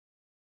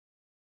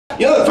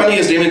You know the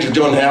funniest image of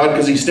John Howard,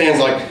 because he stands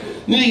like,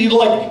 he's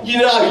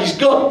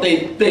got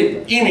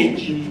that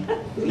image.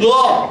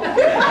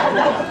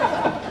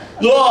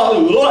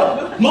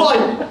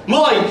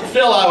 My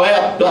fellow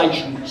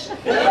outpatients.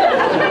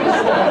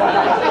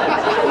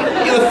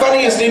 Yeah, the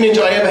funniest image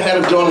I ever had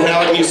of John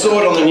Howard, and you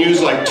saw it on the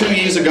news like 2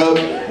 years ago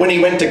when he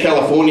went to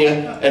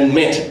California and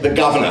met the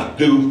governor,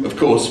 who, of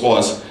course,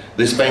 was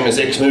this famous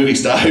ex-movie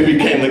star who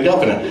became the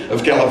governor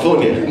of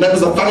California. And that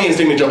was the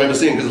funniest image I've ever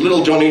seen, because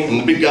little Johnny and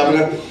the big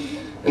governor,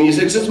 and you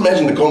said, just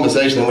imagine the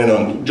conversation that went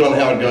on. John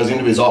Howard goes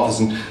into his office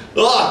and,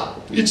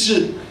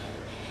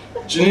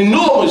 it's an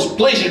enormous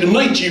pleasure to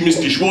meet you,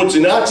 Mr.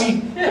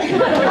 Schwarzenegger.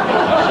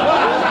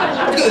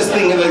 I've got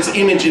this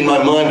image in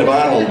my mind of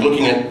Arnold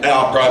looking at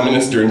our Prime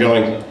Minister and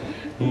going,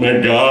 oh my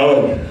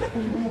God,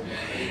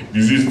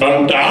 this is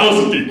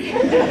fantastic.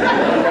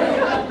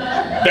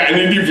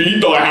 Danny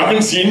DeVito, I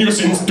haven't seen you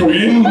since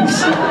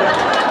Twins.